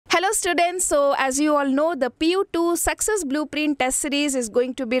Hello students, so as you all know, the PU2 Success Blueprint test series is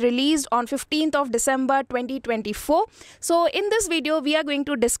going to be released on 15th of December 2024. So in this video, we are going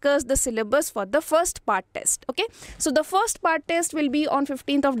to discuss the syllabus for the first part test. Okay, so the first part test will be on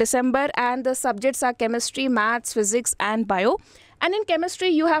 15th of December and the subjects are chemistry, maths, physics and bio. And in chemistry,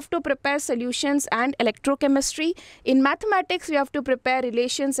 you have to prepare solutions and electrochemistry. In mathematics, you have to prepare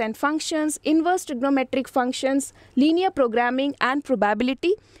relations and functions, inverse trigonometric functions, linear programming and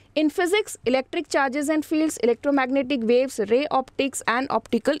probability. In physics, electric charges and fields, electromagnetic waves, ray optics and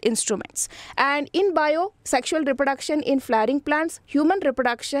optical instruments. And in bio, sexual reproduction in flowering plants, human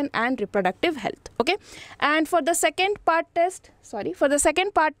reproduction and reproductive health. Okay. And for the second part test,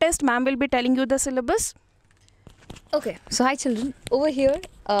 ma'am will be telling you the syllabus. Okay, so hi children, over here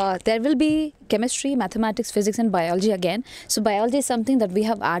there will be chemistry, mathematics, physics and biology again. So biology is something that we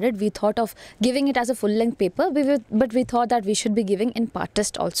have added. We thought of giving it as a full-length paper, but we thought that we should be giving in part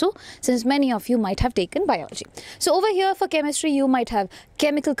test also, since many of you might have taken biology. So over here for chemistry, you might have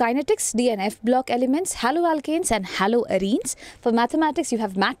chemical kinetics, D and F block elements, haloalkanes and haloarenes. For mathematics, you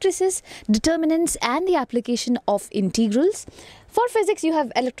have matrices, determinants and the application of integrals. For physics, you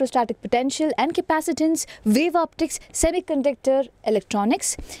have electrostatic potential and capacitance, wave optics, semiconductor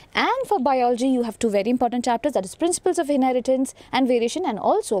electronics. And for biology, you have two very important chapters, that is principles of inheritance and variation, and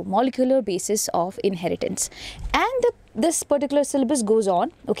also molecular basis of inheritance. And this particular syllabus goes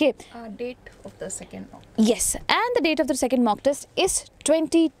on. Okay. Date of the second mock. Yes, and the date of the second mock test is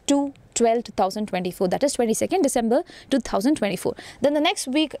 22/12/2024, that is 22nd December 2024. Then the next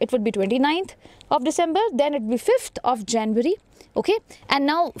week it would be 29th of December, then it would be 5th of January. Okay, and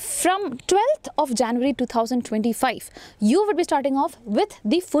now from 12th of January 2025, you would be starting off with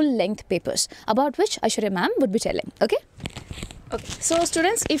the full-length papers, about which Aishwarya ma'am would be telling. Okay. Okay, so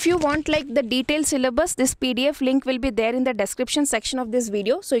students, if you want like the detailed syllabus, this PDF link will be there in the description section of this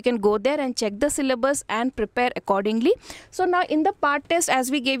video. So you can go there and check the syllabus and prepare accordingly. So now in the part test,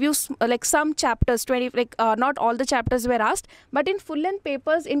 as we gave you like some chapters, 20, not all the chapters were asked, but in full-length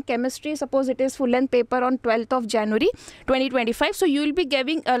papers in chemistry, suppose it is full-length paper on 12th of January 2025. So you will be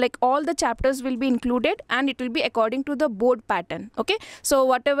giving like all the chapters will be included and it will be according to the board pattern. Okay, so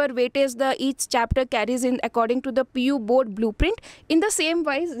whatever weightage each chapter carries in according to the PU board blueprint, in the same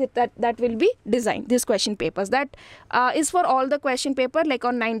wise that will be designed, these question papers. That is for all the question paper. Like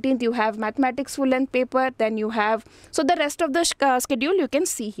on 19th you have mathematics full length paper, then you have, so the rest of the schedule you can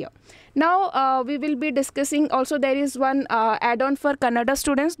see here. Now we will be discussing also, there is one add-on for Kannada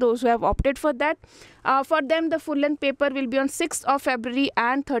students, those who have opted for that. For them the full length paper will be on 6th of February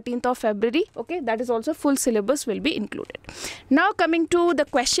and 13th of February. Okay, that is also full syllabus will be included. Now coming to the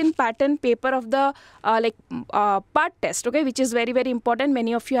question pattern paper of the part test, okay, which is very important.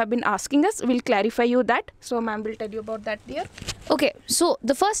 Many of you have been asking us, we'll clarify you that. So ma'am will tell you about that here. Okay, so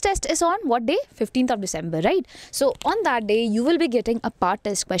the first test is on what day? 15th of December, right? So on that day, you will be getting a part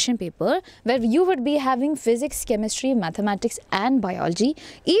test question paper where you would be having physics, chemistry, mathematics and biology.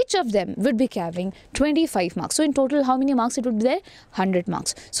 Each of them would be having 25 marks. So in total, how many marks it would be there? 100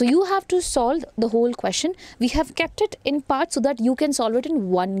 marks. So you have to solve the whole question. We have kept it in parts so that you can solve it in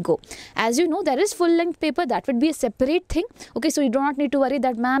one go. As you know, there is full length paper, that would be a separate thing. Okay, so you do not need to worry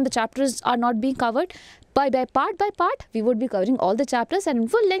that ma'am, the chapters are not being covered. By part, we would be covering all the chapters, and in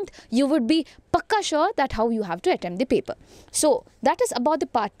full length, you would be pakka sure that how you have to attempt the paper. So that is about the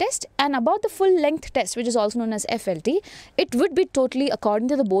part test. And about the full length test, which is also known as FLT, it would be totally according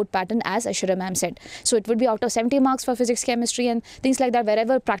to the board pattern, as Aishwarya ma'am said. So it would be out of 70 marks for physics, chemistry and things like that,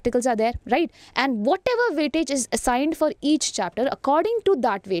 wherever practicals are there, right? And whatever weightage is assigned for each chapter, according to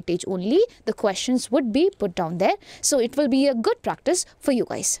that weightage only, the questions would be put down there. So it will be a good practice for you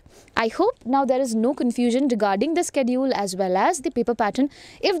guys. I hope now there is no confusion regarding the schedule as well as the paper pattern.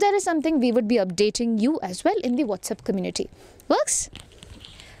 If there is something, we would be updating you as well in the WhatsApp community. Works?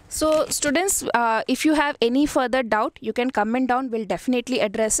 So students, if you have any further doubt, you can comment down, we'll definitely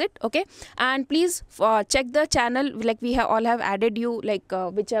address it. Okay, and please check the channel, like we have all have added you, like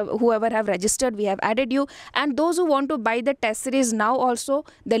whoever have registered, we have added you. And those who want to buy the test series now also,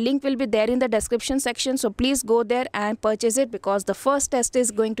 the link will be there in the description section. So please go there and purchase it, because the first test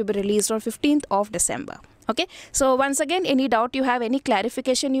is going to be released on 15th of December. Okay, so once again, any doubt you have, any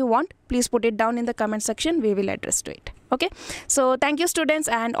clarification you want, please put it down in the comment section, we will address to it. Okay, so thank you students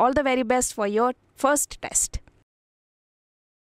and all the very best for your first test.